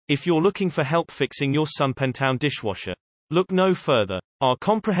If you're looking for help fixing your Sunpentown dishwasher, look no further. Our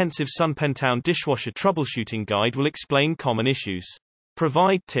comprehensive Sunpentown Dishwasher Troubleshooting Guide will explain common issues,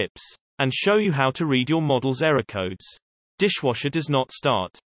 provide tips, and show you how to read your model's error codes. Dishwasher does not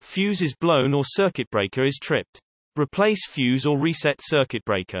start. Fuse is blown or circuit breaker is tripped. Replace fuse or reset circuit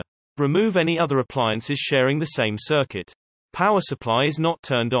breaker. Remove any other appliances sharing the same circuit. Power supply is not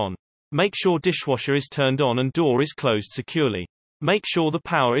turned on. Make sure dishwasher is turned on and door is closed securely. Make sure the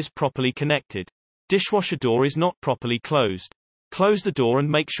power is properly connected. Dishwasher door is not properly closed. Close the door and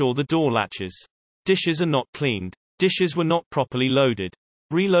make sure the door latches. Dishes are not cleaned. Dishes were not properly loaded.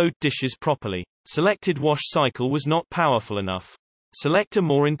 Reload dishes properly. Selected wash cycle was not powerful enough. Select a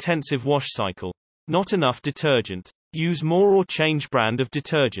more intensive wash cycle. Not enough detergent. Use more or change brand of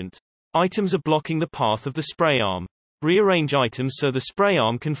detergent. Items are blocking the path of the spray arm. Rearrange items so the spray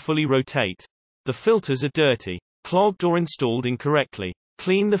arm can fully rotate. The filters are dirty, clogged or installed incorrectly.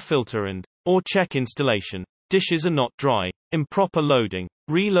 Clean the filter or check installation. Dishes are not dry. Improper loading.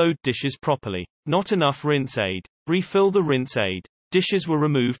 Reload dishes properly. Not enough rinse aid. Refill the rinse aid. Dishes were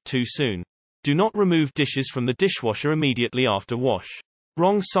removed too soon. Do not remove dishes from the dishwasher immediately after wash.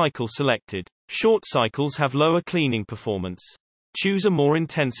 Wrong cycle selected. Short cycles have lower cleaning performance. Choose a more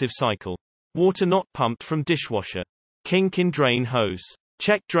intensive cycle. Water not pumped from dishwasher. Kink in drain hose.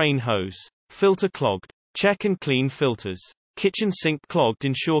 Check drain hose. Filter clogged. Check and clean filters. Kitchen sink clogged.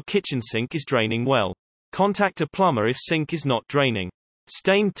 Ensure kitchen sink is draining well. Contact a plumber if sink is not draining.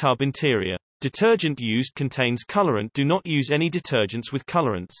 Stained tub interior. Detergent used contains colorant. Do not use any detergents with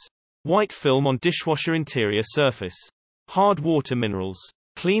colorants. White film on dishwasher interior surface. Hard water minerals.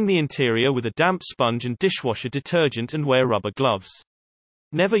 Clean the interior with a damp sponge and dishwasher detergent and wear rubber gloves.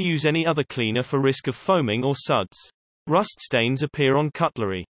 Never use any other cleaner for risk of foaming or suds. Rust stains appear on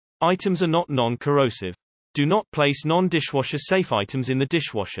cutlery. Items are not non-corrosive. Do not place non-dishwasher safe items in the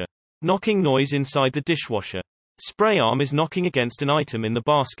dishwasher. Knocking noise inside the dishwasher. Spray arm is knocking against an item in the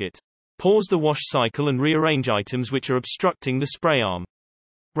basket. Pause the wash cycle and rearrange items which are obstructing the spray arm.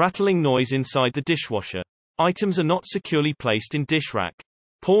 Rattling noise inside the dishwasher. Items are not securely placed in dish rack.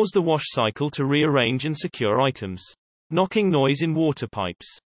 Pause the wash cycle to rearrange and secure items. Knocking noise in water pipes.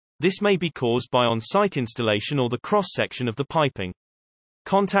 This may be caused by on-site installation or the cross-section of the piping.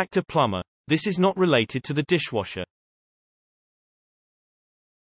 Contact a plumber. This is not related to the dishwasher.